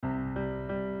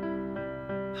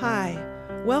Hi,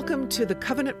 welcome to the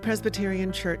Covenant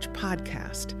Presbyterian Church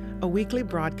podcast, a weekly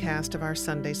broadcast of our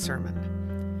Sunday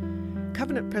sermon.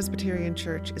 Covenant Presbyterian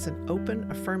Church is an open,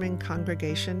 affirming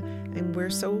congregation, and we're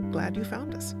so glad you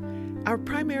found us. Our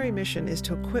primary mission is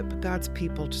to equip God's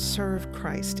people to serve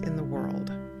Christ in the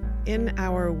world. In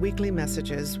our weekly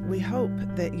messages, we hope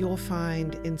that you'll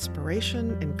find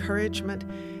inspiration, encouragement,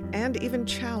 and even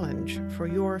challenge for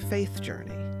your faith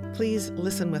journey. Please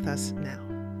listen with us now.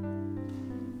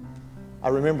 I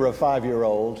remember a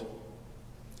 5-year-old,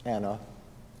 Anna,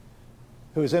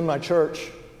 who was in my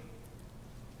church,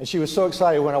 and she was so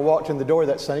excited when I walked in the door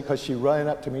that Sunday because she ran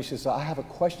up to me. She said, I have a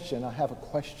question. I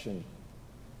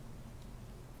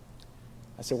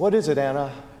said, what is it,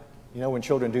 Anna? You know, when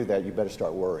children do that, you better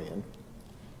start worrying.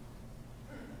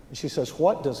 And she says,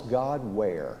 what does God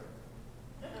wear?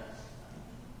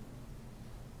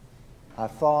 I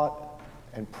thought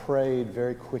and prayed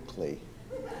very quickly.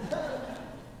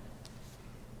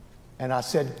 And I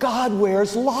said, God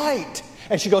wears light.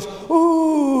 And she goes,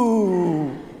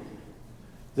 ooh.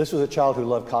 This was a child who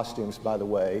loved costumes, by the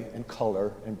way, and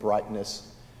color and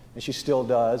brightness. And she still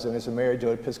does, and is married to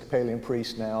an Episcopalian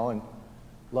priest now and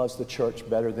loves the church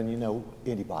better than you know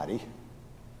anybody.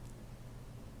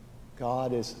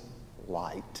 God is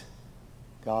light.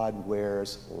 God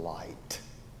wears light.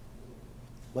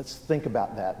 Let's think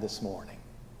about that this morning.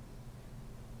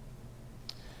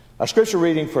 Our scripture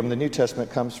reading from the New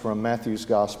Testament comes from Matthew's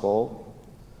Gospel.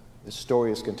 This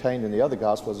story is contained in the other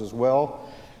Gospels as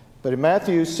well. But in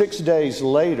Matthew, 6 days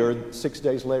later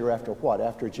after what?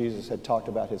 After Jesus had talked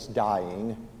about his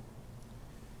dying,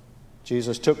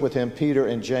 Jesus took with him Peter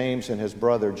and James and his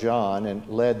brother John and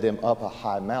led them up a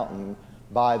high mountain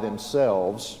by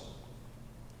themselves.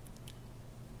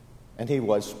 And he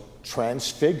was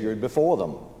transfigured before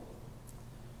them.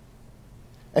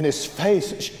 And his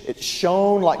face, it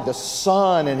shone like the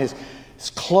sun, and his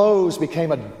clothes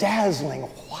became a dazzling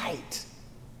white.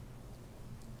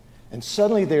 And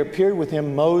suddenly there appeared with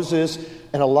him Moses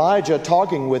and Elijah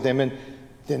talking with him. And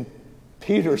then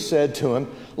Peter said to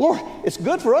him, Lord, it's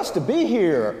good for us to be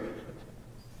here.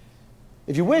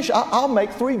 If you wish, I'll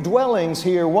make 3 dwellings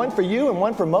here, one for you and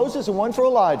one for Moses and one for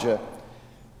Elijah.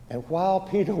 And while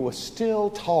Peter was still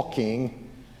talking,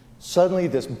 suddenly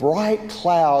this bright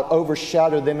cloud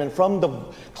overshadowed them, and from the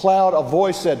cloud a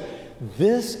voice said,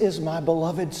 this is my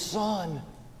beloved Son.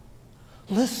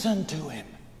 Listen to him.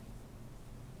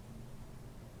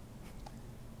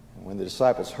 And when the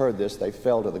disciples heard this, they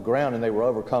fell to the ground and they were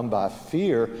overcome by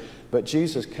fear. But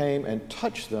Jesus came and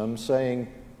touched them,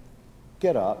 saying,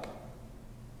 get up.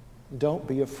 Don't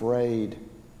be afraid.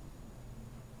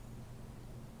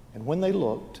 And when they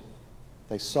looked,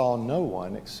 they saw no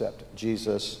one except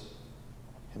Jesus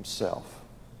himself.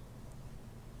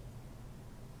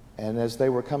 And as they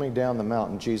were coming down the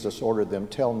mountain, Jesus ordered them,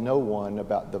 tell no one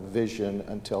about the vision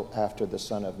until after the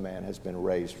Son of Man has been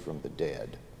raised from the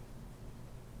dead.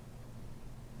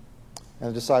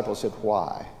 And the disciples said,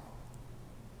 why?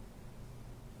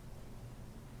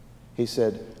 He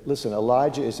said, listen,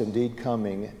 Elijah is indeed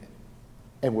coming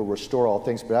and will restore all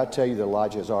things, but I tell you that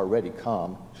Elijah has already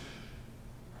come.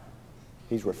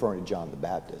 He's referring to John the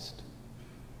Baptist.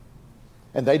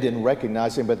 And they didn't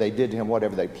recognize him, but they did to him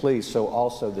whatever they pleased. So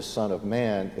also the Son of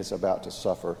Man is about to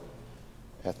suffer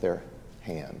at their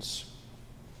hands.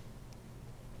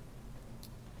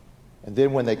 And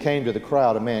then when they came to the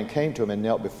crowd, a man came to him and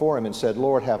knelt before him and said,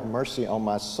 Lord, have mercy on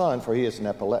my son, for he is an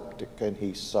epileptic and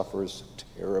he suffers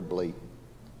terribly.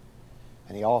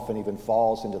 And he often even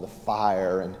falls into the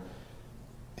fire and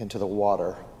into the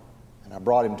water. And I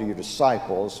brought him to your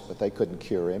disciples, but they couldn't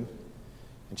cure him.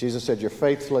 And Jesus said, you're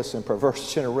faithless and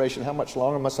perverse generation. How much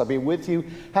longer must I be with you?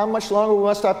 How much longer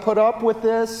must I put up with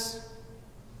this?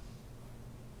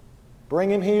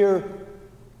 Bring him here.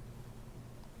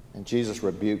 And Jesus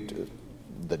rebuked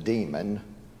the demon,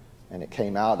 and it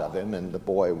came out of him, and the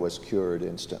boy was cured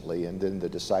instantly. And then the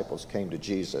disciples came to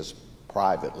Jesus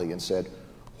privately and said,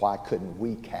 why couldn't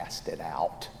we cast it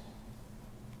out?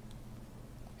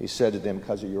 He said to them,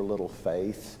 because of your little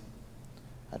faith.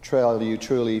 I tell you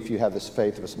truly, if you have this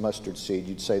faith of a mustard seed,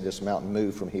 you'd say this mountain,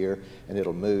 move from here, and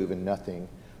it'll move, and nothing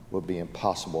will be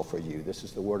impossible for you. This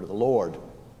is the word of the Lord.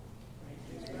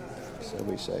 So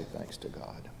we say thanks to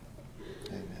God.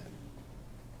 Amen.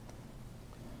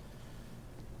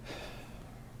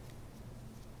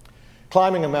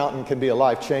 Climbing a mountain can be a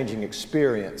life-changing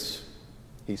experience,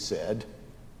 he said.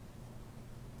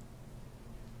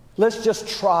 Let's just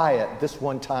try it this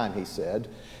one time, he said.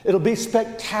 It'll be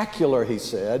spectacular, he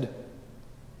said.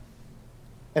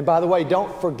 And by the way,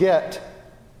 don't forget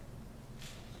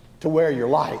to wear your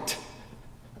light.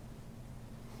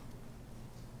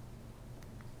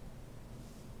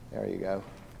 you go.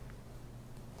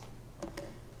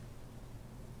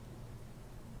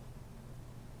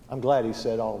 I'm glad he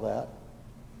said all that.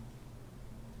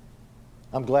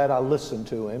 I'm glad I listened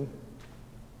to him.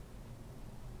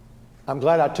 I'm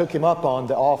glad I took him up on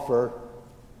the offer.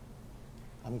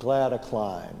 I'm glad I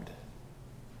climbed.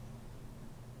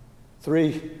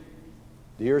 3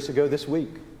 years ago this week,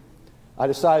 I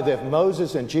decided that if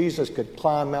Moses and Jesus could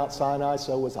climb Mount Sinai,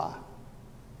 so was I.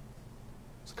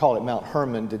 Let's call it Mount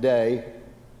Hermon today.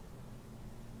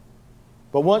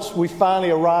 But once we finally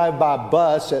arrived by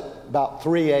bus at about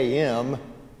 3 a.m.,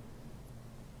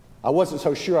 I wasn't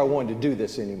so sure I wanted to do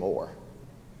this anymore.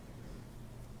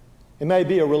 It may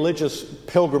be a religious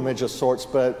pilgrimage of sorts,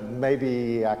 but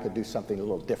maybe I could do something a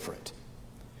little different.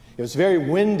 It was very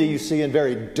windy, you see, and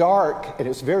very dark, and it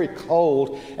was very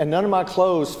cold, and none of my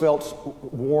clothes felt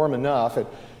warm enough. And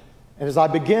as I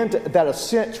began that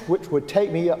ascent, which would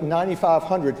take me up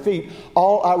 9,500 feet,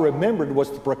 all I remembered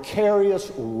was the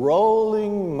precarious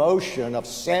rolling motion of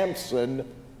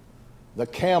Samson, the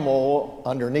camel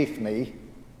underneath me,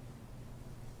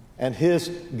 and his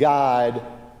guide,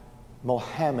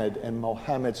 Mohammed, and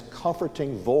Mohammed's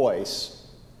comforting voice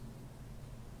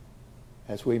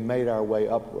as we made our way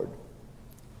upward.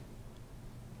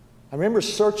 I remember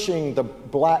searching the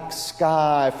black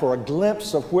sky for a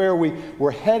glimpse of where we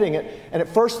were heading, and at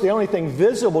first the only thing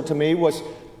visible to me was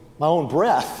my own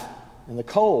breath in the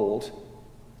cold.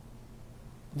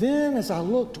 Then as I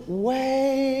looked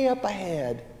way up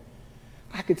ahead,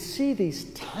 I could see these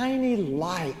tiny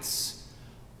lights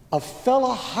of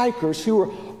fellow hikers who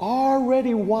were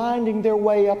already winding their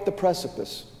way up the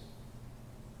precipice.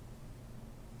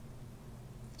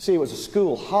 See, it was a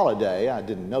school holiday. I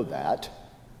didn't know that.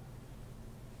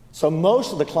 So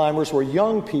most of the climbers were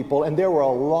young people, and there were a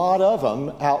lot of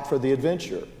them out for the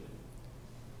adventure.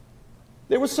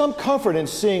 There was some comfort in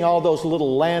seeing all those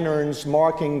little lanterns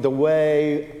marking the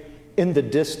way in the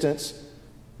distance.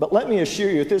 But let me assure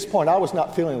you, at this point, I was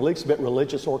not feeling the least bit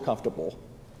religious or comfortable.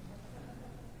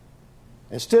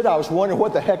 Instead, I was wondering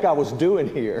what the heck I was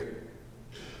doing here.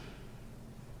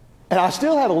 And I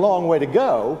still had a long way to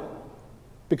go,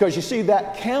 because you see,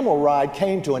 that camel ride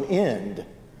came to an end.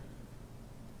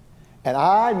 And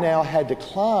I now had to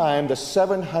climb the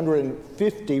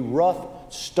 750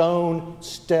 rough stone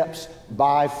steps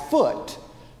by foot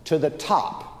to the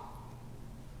top.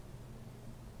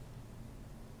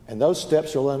 And those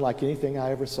steps are unlike anything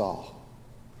I ever saw.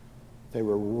 They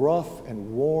were rough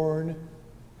and worn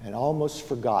and almost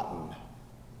forgotten.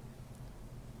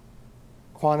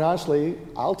 Quite honestly,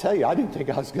 I'll tell you, I didn't think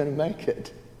I was going to make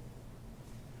it.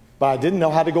 But I didn't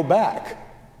know how to go back,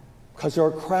 because there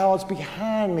were crowds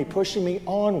behind me pushing me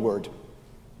onward.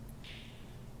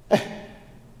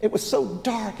 It was so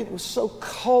dark, and it was so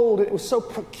cold, and it was so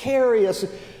precarious.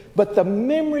 But the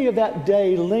memory of that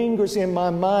day lingers in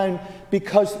my mind,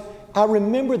 because I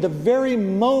remember the very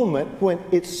moment when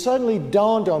it suddenly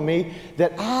dawned on me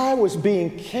that I was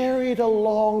being carried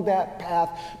along that path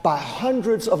by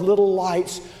hundreds of little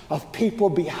lights of people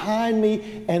behind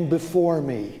me and before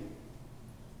me.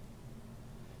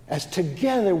 As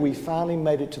together we finally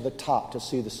made it to the top to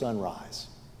see the sunrise.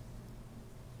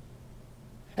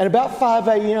 And about 5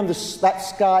 a.m., that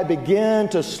sky began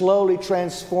to slowly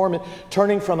transform,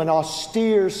 turning from an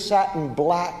austere satin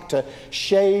black to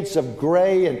shades of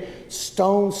gray, and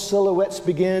stone silhouettes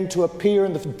began to appear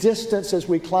in the distance as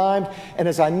we climbed. And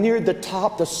as I neared the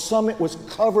top, the summit was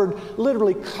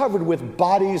literally covered with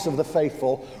bodies of the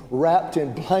faithful, wrapped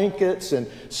in blankets and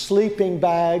sleeping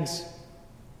bags.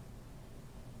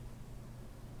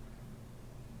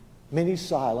 Many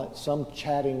silent, some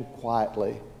chatting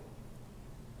quietly.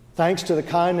 Thanks to the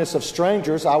kindness of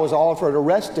strangers, I was offered a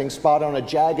resting spot on a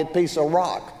jagged piece of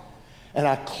rock, and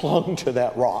I clung to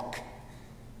that rock.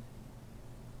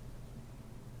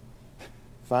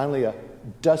 Finally, a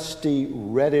dusty,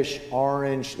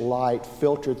 reddish-orange light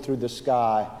filtered through the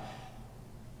sky,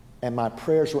 and my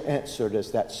prayers were answered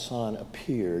as that sun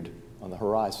appeared on the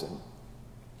horizon.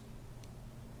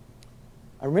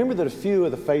 I remember that a few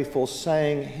of the faithful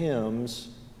sang hymns,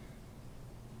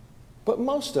 but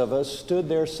most of us stood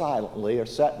there silently, or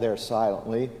sat there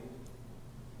silently,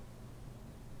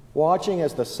 watching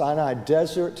as the Sinai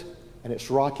Desert and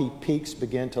its rocky peaks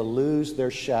began to lose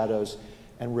their shadows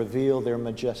and reveal their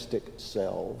majestic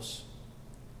selves.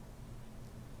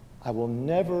 I will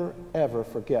never, ever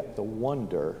forget the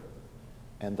wonder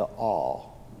and the awe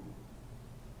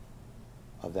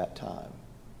of that time.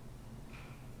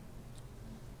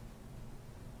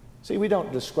 See, we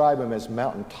don't describe them as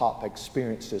mountaintop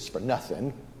experiences for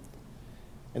nothing.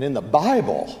 And in the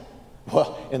Bible,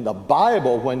 Well, in the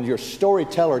Bible, when your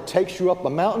storyteller takes you up a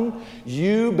mountain,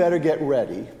 you better get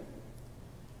ready.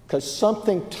 Because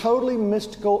something totally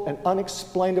mystical and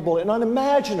unexplainable and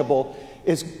unimaginable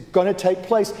is going to take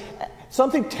place.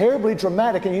 Something terribly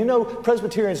dramatic. And you know,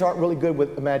 Presbyterians aren't really good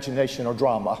with imagination or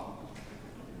drama.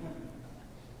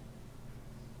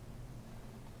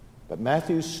 But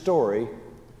Matthew's story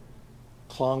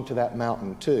clung to that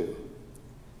mountain too.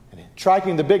 And in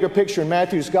tracking the bigger picture in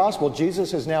Matthew's gospel,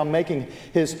 Jesus is now making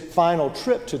his final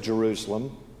trip to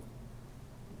Jerusalem.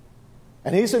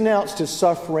 And he's announced his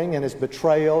suffering and his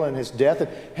betrayal and his death.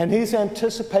 And he's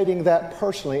anticipating that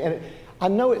personally. And I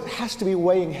know it has to be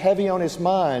weighing heavy on his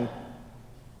mind.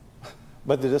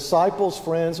 But the disciples,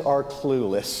 friends, are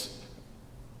clueless.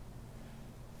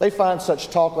 They find such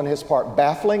talk on his part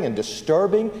baffling and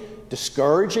disturbing,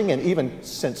 discouraging, and even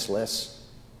senseless.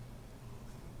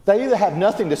 They either have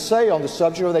nothing to say on the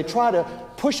subject or they try to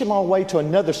push him away to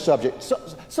another subject,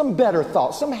 some better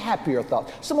thoughts, some happier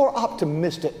thoughts, some more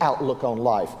optimistic outlook on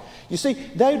life. You see,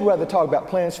 they'd rather talk about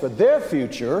plans for their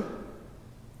future,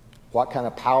 what kind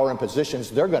of power and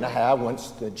positions they're going to have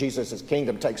once Jesus'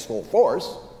 kingdom takes full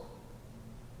force,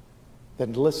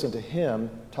 than to listen to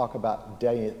him talk about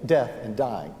death and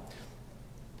dying.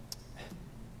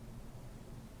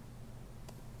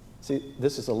 See,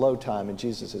 this is a low time in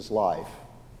Jesus' life.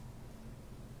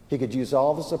 He could use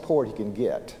all the support he can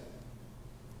get,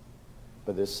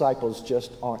 but the disciples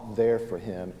just aren't there for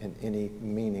him in any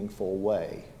meaningful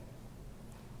way.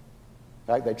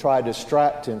 In fact, they try to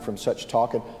distract him from such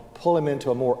talk and pull him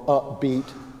into a more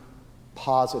upbeat,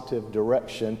 positive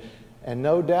direction, and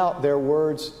no doubt their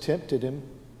words tempted him.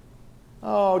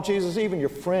 Oh, Jesus, even your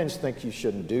friends think you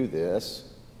shouldn't do this.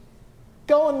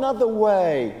 Go another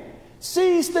way.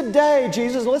 Seize the day,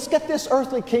 Jesus. Let's get this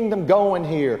earthly kingdom going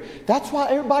here. That's why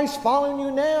everybody's following you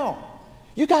now.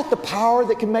 You got the power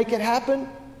that can make it happen.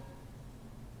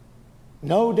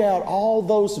 No doubt all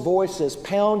those voices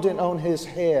pounding on his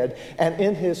head and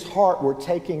in his heart were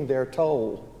taking their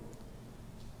toll.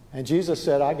 And Jesus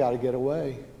said, I got to get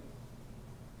away.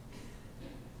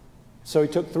 So he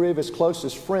took 3 of his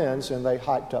closest friends and they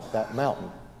hiked up that mountain.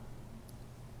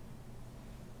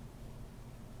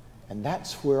 And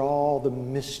that's where all the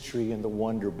mystery and the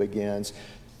wonder begins.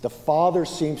 The Father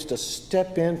seems to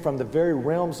step in from the very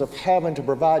realms of heaven to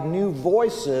provide new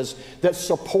voices that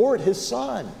support his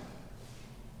Son.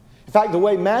 In fact, the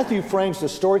way Matthew frames the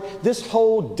story, this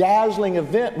whole dazzling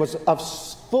event was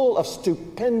full of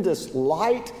stupendous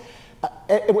light.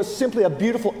 It was simply a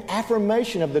beautiful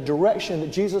affirmation of the direction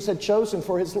that Jesus had chosen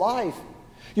for his life.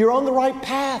 You're on the right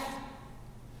path.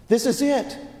 This is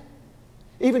it.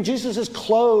 Even Jesus'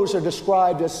 clothes are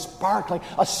described as sparkling,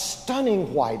 a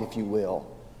stunning white, if you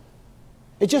will.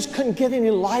 It just couldn't get any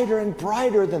lighter and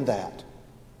brighter than that.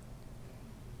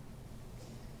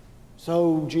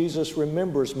 So Jesus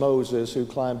remembers Moses who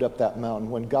climbed up that mountain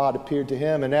when God appeared to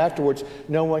him, and afterwards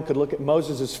no one could look at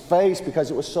Moses' face because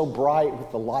it was so bright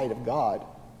with the light of God.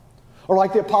 Or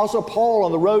like the Apostle Paul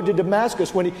on the road to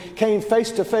Damascus, when he came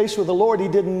face to face with the Lord, he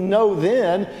didn't know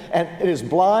then, and is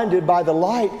blinded by the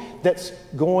light that's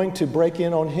going to break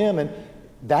in on him. And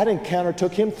that encounter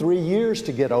took him 3 years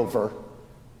to get over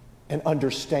and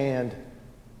understand.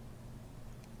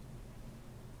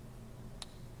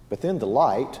 But then the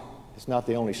light is not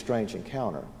the only strange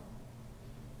encounter,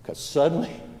 because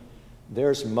suddenly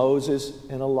there's Moses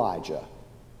and Elijah.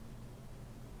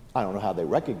 I don't know how they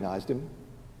recognized him.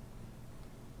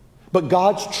 But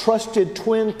God's trusted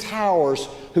twin towers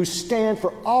who stand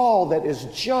for all that is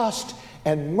just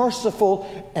and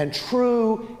merciful and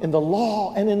true in the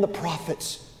law and in the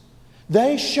prophets.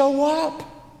 They show up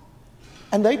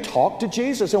and they talk to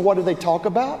Jesus. And what do they talk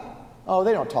about? Oh,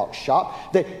 they don't talk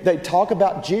shop. They talk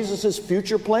about Jesus'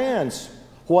 future plans,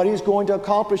 what he's going to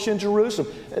accomplish in Jerusalem.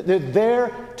 They're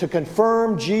there to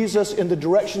confirm Jesus in the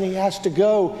direction he has to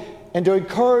go and to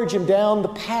encourage him down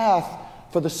the path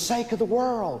for the sake of the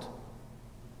world.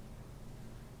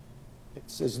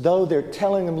 It's as though they're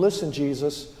telling him, listen,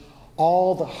 Jesus,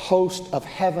 all the host of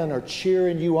heaven are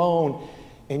cheering you on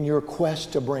in your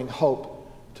quest to bring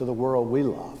hope to the world we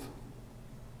love.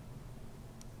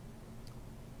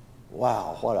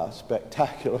 Wow, what a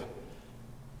spectacular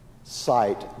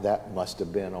sight that must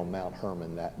have been on Mount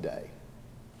Hermon that day.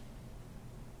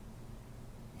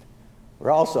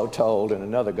 We're also told in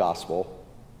another gospel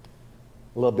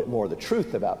a little bit more of the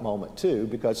truth of that moment too,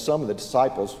 because some of the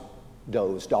disciples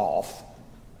dozed off.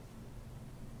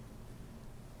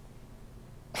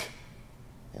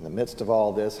 In the midst of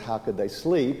all this, how could they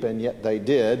sleep? And yet they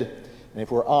did. And if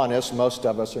we're honest, most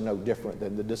of us are no different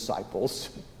than the disciples.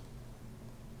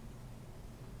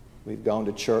 We've gone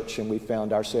to church and we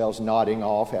found ourselves nodding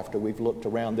off after we've looked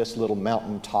around this little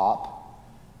mountaintop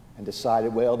and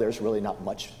decided, well, there's really not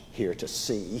much here to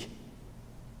see.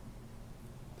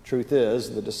 The truth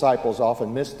is, the disciples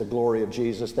often missed the glory of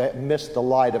Jesus. They missed the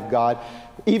light of God,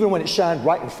 even when it shined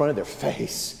right in front of their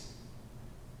face.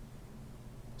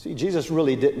 See, Jesus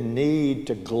really didn't need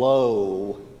to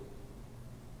glow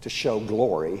to show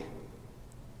glory.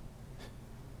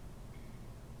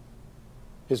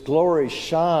 His glory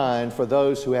shined for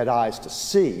those who had eyes to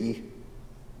see,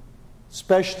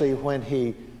 especially when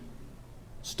he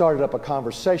started up a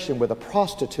conversation with a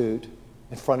prostitute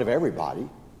in front of everybody,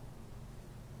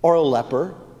 or a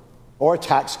leper, or a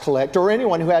tax collector, or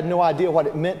anyone who had no idea what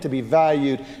it meant to be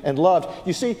valued and loved.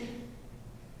 You see,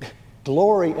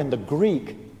 glory in the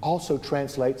Greek also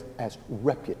translates as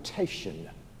reputation.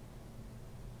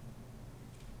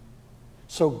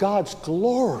 So God's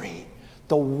glory,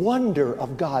 the wonder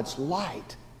of God's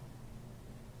light,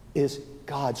 is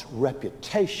God's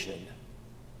reputation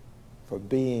for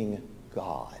being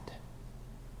God.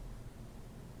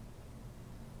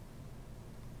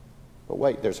 But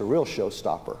wait, there's a real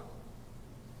showstopper.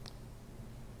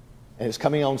 And it's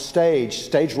coming on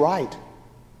stage right.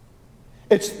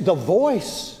 It's the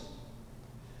voice.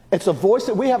 It's a voice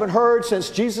that we haven't heard since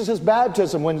Jesus'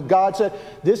 baptism, when God said,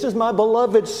 "This is my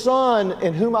beloved Son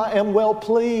in whom I am well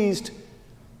pleased."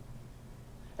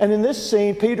 And in this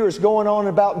scene, Peter is going on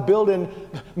about building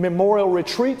memorial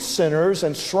retreat centers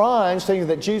and shrines, thinking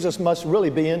that Jesus must really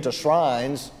be into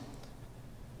shrines.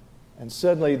 And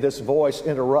suddenly this voice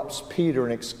interrupts Peter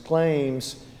and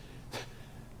exclaims,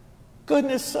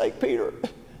 "Goodness sake, Peter,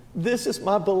 this is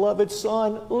my beloved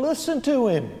Son. Listen to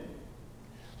him.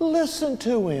 Listen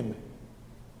to him.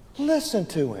 Listen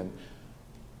to him."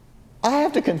 I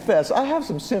have to confess, I have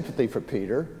some sympathy for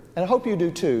Peter, and I hope you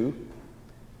do too,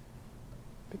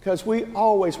 because we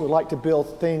always would like to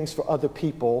build things for other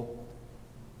people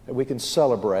that we can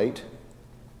celebrate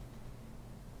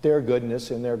their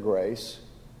goodness and their grace.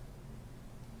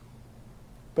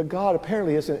 But God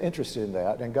apparently isn't interested in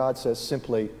that, and God says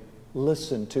simply,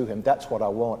 listen to him. That's what I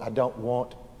want. I don't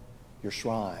want your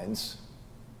shrines.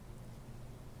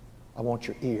 I want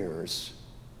your ears.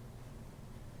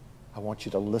 I want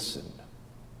you to listen.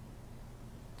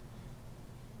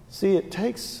 See, it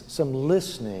takes some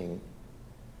listening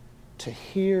to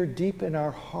hear deep in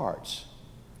our hearts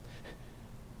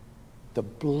the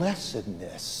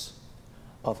blessedness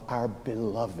of our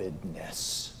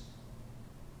belovedness.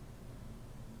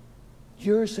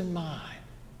 Yours and mine.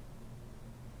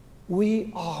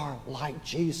 We are, like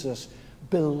Jesus,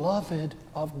 beloved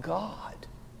of God.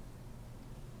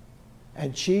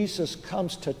 And Jesus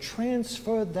comes to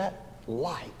transfer that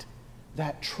light,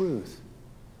 that truth,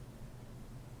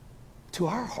 to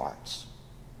our hearts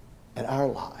and our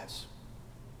lives.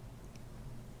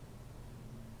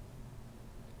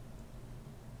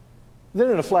 Then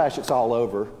in a flash, it's all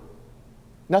over.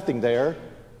 Nothing there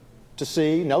to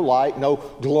see, no light, no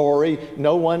glory,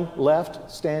 no one left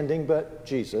standing but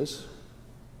Jesus.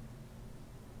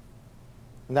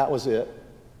 And that was it.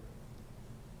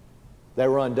 They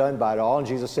were undone by it all, and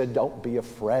Jesus said, "Don't be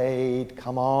afraid,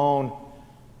 come on."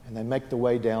 And they make the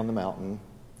way down the mountain.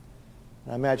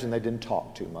 And I imagine they didn't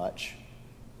talk too much,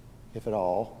 if at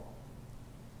all.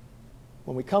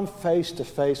 When we come face to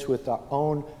face with our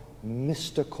own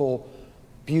mystical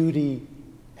beauty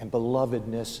and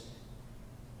belovedness,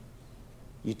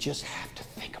 you just have to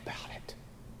think about it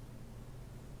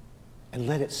and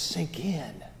let it sink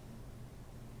in.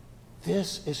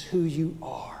 This is who you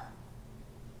are.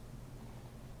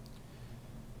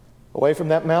 Away from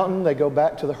that mountain, they go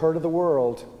back to the hurt of the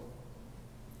world.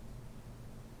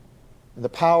 And the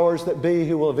powers that be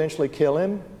who will eventually kill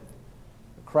him,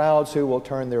 the crowds who will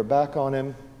turn their back on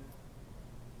him,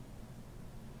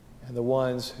 and the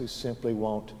ones who simply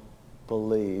won't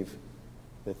believe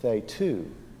that they too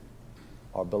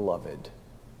are beloved.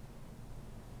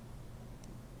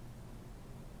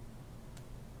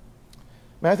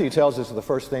 Matthew tells us the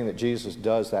first thing that Jesus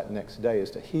does that next day is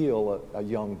to heal a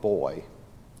young boy.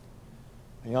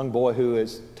 A young boy who at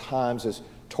times is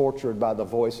tortured by the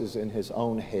voices in his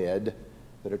own head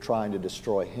that are trying to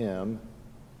destroy him.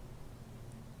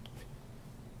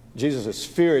 Jesus is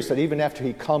furious that even after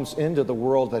he comes into the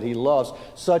world that he loves,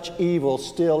 such evil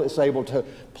still is able to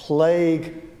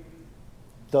plague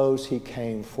those he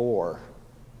came for.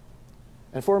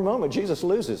 And for a moment, Jesus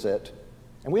loses it,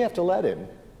 and we have to let him.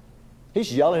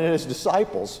 He's yelling at his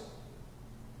disciples,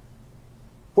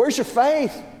 "Where's your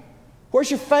faith? Where's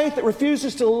your faith that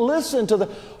refuses to listen to the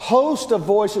host of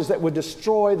voices that would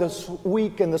destroy the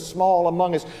weak and the small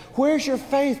among us? Where's your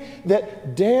faith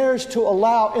that dares to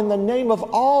allow, in the name of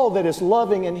all that is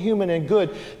loving and human and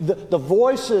good, the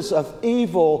voices of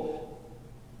evil,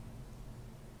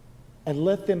 and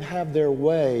let them have their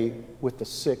way with the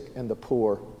sick and the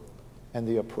poor and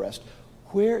the oppressed?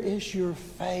 Where is your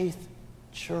faith,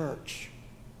 church?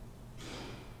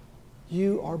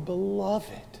 You are beloved.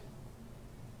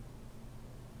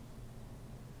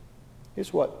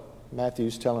 Here's what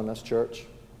Matthew's telling us, church.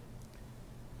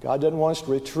 God doesn't want us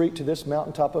to retreat to this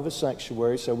mountaintop of a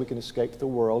sanctuary so we can escape the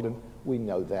world, and we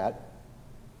know that.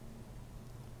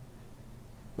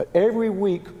 But every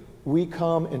week we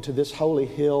come into this holy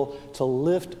hill to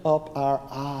lift up our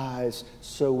eyes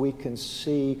so we can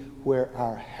see where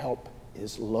our help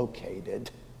is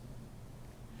located.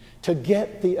 To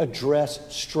get the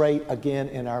address straight again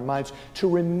in our minds, to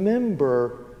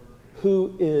remember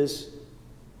who is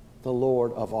the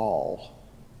Lord of all.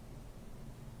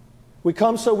 We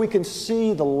come so we can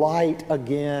see the light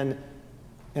again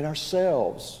in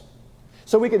ourselves,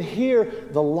 so we can hear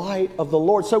the light of the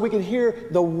Lord, so we can hear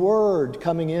the Word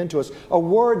coming into us, a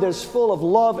Word that is full of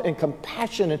love and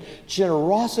compassion and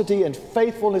generosity and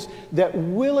faithfulness that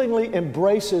willingly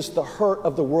embraces the hurt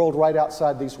of the world right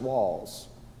outside these walls.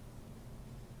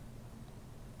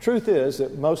 Truth is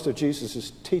that most of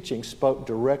Jesus' teaching spoke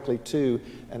directly to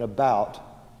and about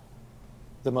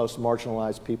the most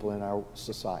marginalized people in our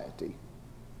society.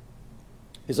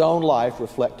 His own life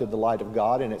reflected the light of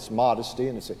God in its modesty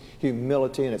and its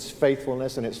humility and its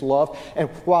faithfulness and its love. And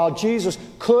while Jesus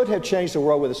could have changed the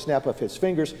world with a snap of his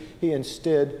fingers, he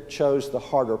instead chose the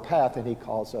harder path, and he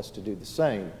calls us to do the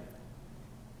same.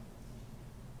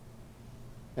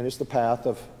 And it's the path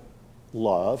of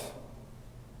love,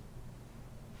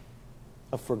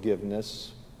 of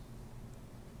forgiveness,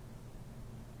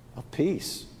 of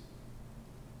peace.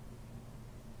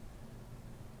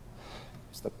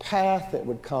 The path that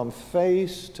would come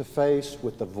face to face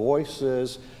with the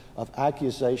voices of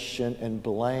accusation and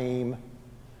blame,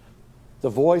 the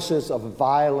voices of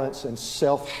violence and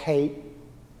self-hate,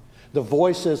 the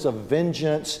voices of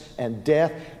vengeance and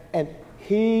death. And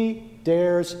he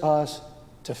dares us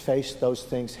to face those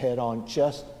things head on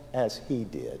just as he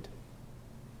did.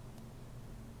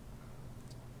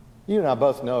 You and I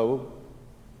both know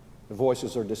the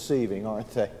voices are deceiving, aren't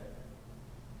they?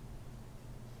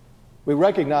 We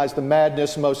recognize the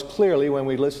madness most clearly when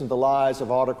we listen to the lies of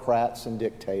autocrats and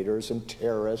dictators and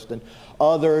terrorists and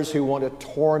others who want to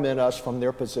torment us from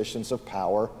their positions of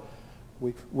power.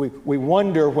 We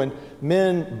wonder when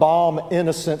men bomb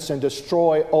innocents and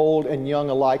destroy old and young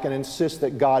alike and insist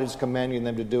that God is commanding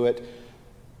them to do it.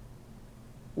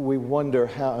 We wonder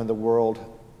how in the world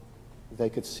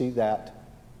they could see that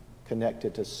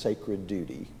connected to sacred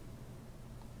duty.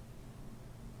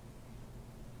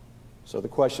 So the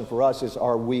question for us is,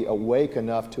 are we awake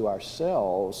enough to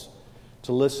ourselves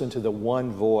to listen to the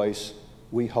one voice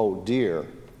we hold dear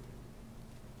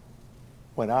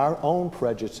when our own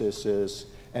prejudices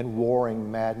and warring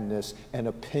madness and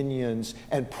opinions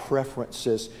and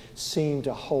preferences seem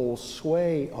to hold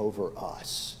sway over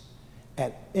us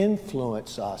and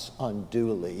influence us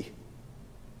unduly?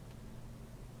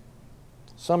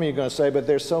 Some of you are going to say, but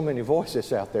there's so many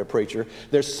voices out there, preacher.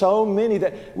 There's so many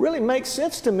that really make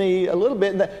sense to me a little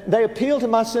bit, and that they appeal to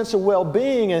my sense of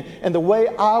well-being and the way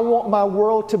I want my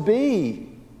world to be.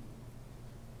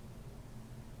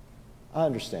 I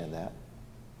understand that.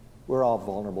 We're all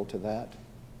vulnerable to that.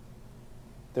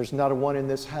 There's not a one in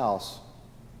this house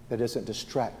that isn't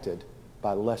distracted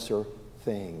by lesser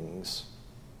things.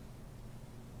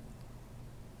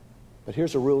 But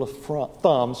here's a rule of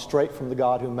thumb straight from the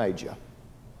God who made you.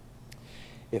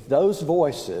 If those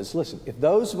voices, listen, if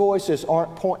those voices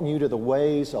aren't pointing you to the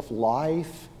ways of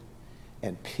life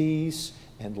and peace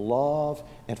and love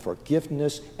and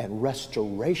forgiveness and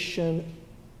restoration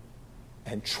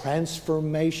and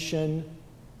transformation,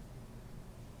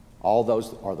 all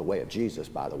those are the way of Jesus,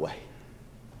 by the way.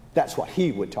 That's what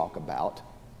he would talk about.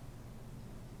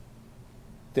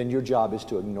 Then your job is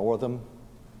to ignore them.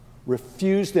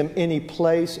 Refuse them any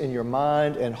place in your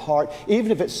mind and heart,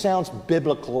 even if it sounds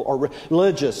biblical or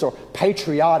religious or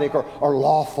patriotic or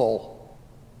lawful.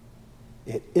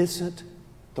 It isn't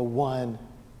the one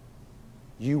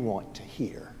you want to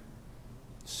hear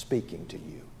speaking to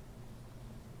you.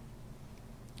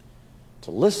 To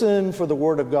listen for the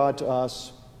Word of God to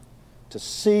us, to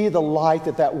see the light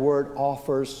that Word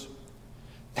offers,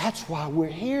 that's why we're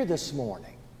here this morning.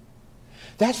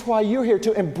 That's why you're here,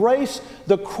 to embrace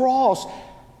the cross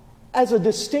as a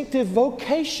distinctive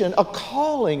vocation, a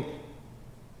calling.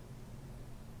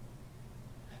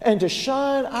 and to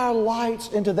shine our lights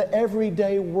into the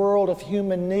everyday world of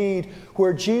human need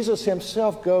where Jesus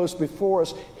himself goes before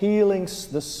us, healing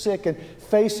the sick and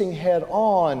facing head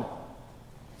on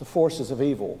the forces of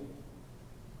evil.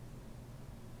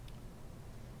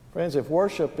 Friends, if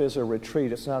worship is a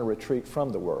retreat, it's not a retreat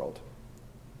from the world,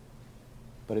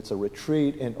 but it's a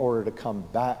retreat in order to come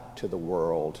back to the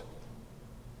world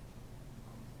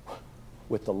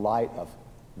with the light of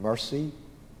mercy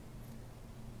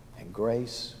and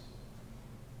grace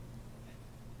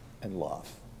and love.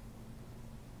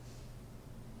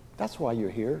 That's why you're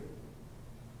here.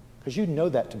 Because you know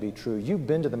that to be true. You've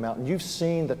been to the mountain. You've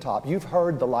seen the top. You've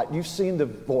heard the light. You've seen the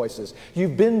voices.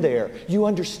 You've been there. You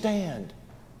understand.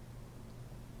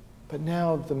 But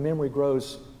now the memory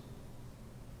grows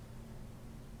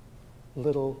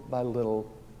little by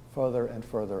little, further and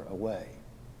further away.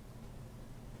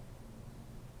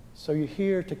 So you're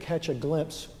here to catch a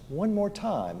glimpse one more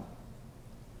time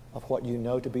of what you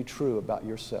know to be true about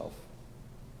yourself.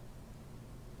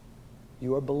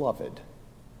 You are beloved,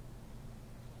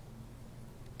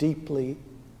 deeply,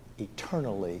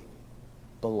 eternally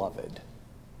beloved.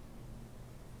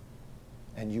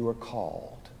 And you are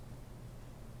called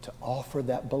to offer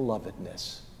that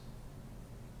belovedness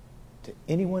to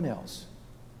anyone else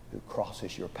who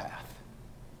crosses your path.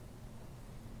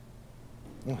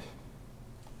 I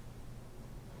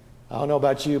don't know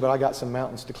about you, but I got some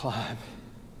mountains to climb.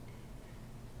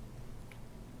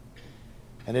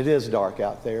 And it is dark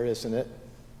out there, isn't it?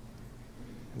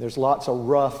 There's lots of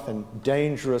rough and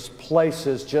dangerous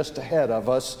places just ahead of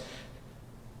us.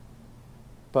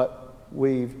 But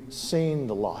we've seen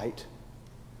the light.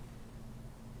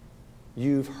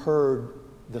 You've heard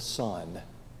the sun.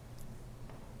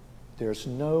 There's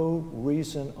no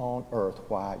reason on earth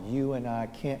why you and I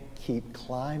can't keep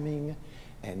climbing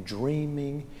and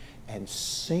dreaming and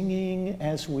singing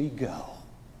as we go,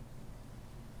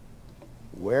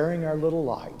 wearing our little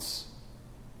lights,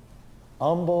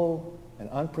 humble and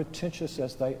unpretentious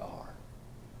as they are,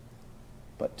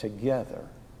 but together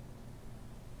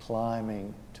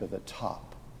climbing to the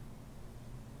top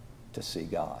to see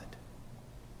God.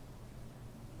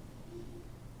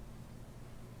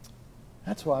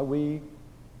 That's why we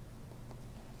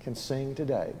can sing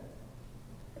today.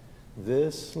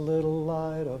 This little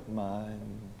light of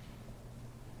mine,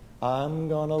 I'm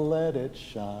gonna let it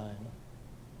shine.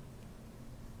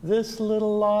 This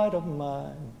little light of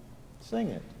mine, sing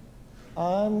it.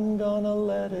 I'm gonna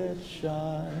let it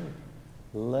shine,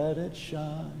 let it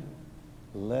shine,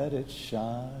 let it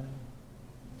shine,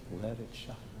 let it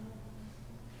shine.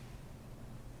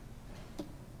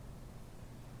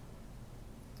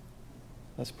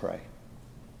 Let's pray.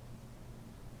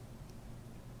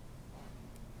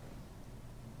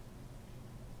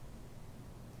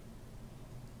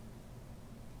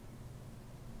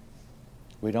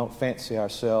 We don't fancy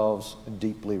ourselves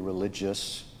deeply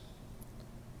religious,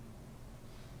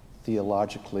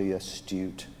 theologically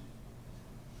astute.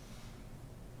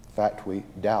 In fact, we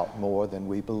doubt more than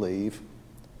we believe,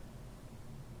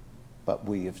 but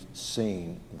we have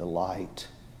seen the light.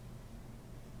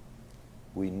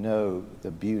 We know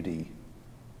the beauty,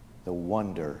 the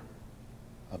wonder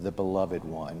of the beloved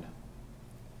one.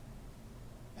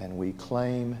 And we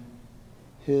claim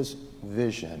his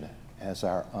vision as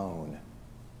our own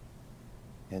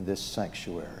in this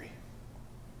sanctuary.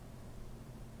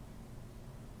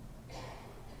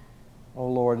 Oh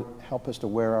Lord, help us to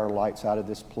wear our lights out of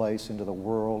this place into the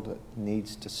world that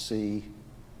needs to see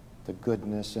the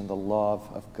goodness and the love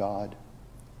of God,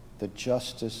 the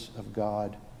justice of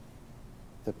God,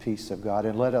 the peace of God.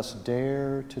 And let us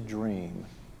dare to dream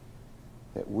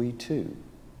that we too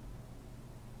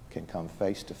can come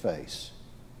face to face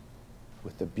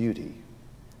with the beauty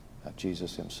of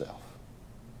Jesus himself.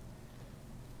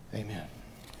 Amen.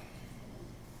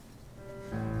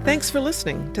 Thanks for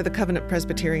listening to the Covenant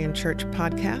Presbyterian Church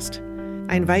podcast.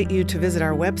 I invite you to visit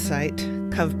our website,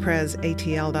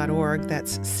 covpresatl.org.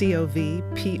 That's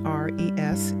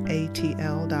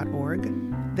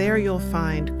covpresatl.org. There you'll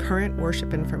find current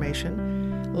worship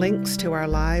information, links to our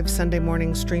live Sunday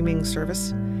morning streaming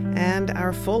service, and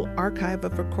our full archive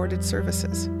of recorded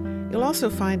services. You'll also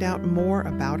find out more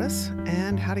about us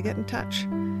and how to get in touch.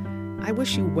 I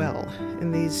wish you well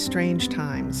in these strange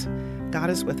times. God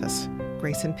is with us.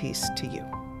 Grace and peace to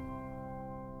you.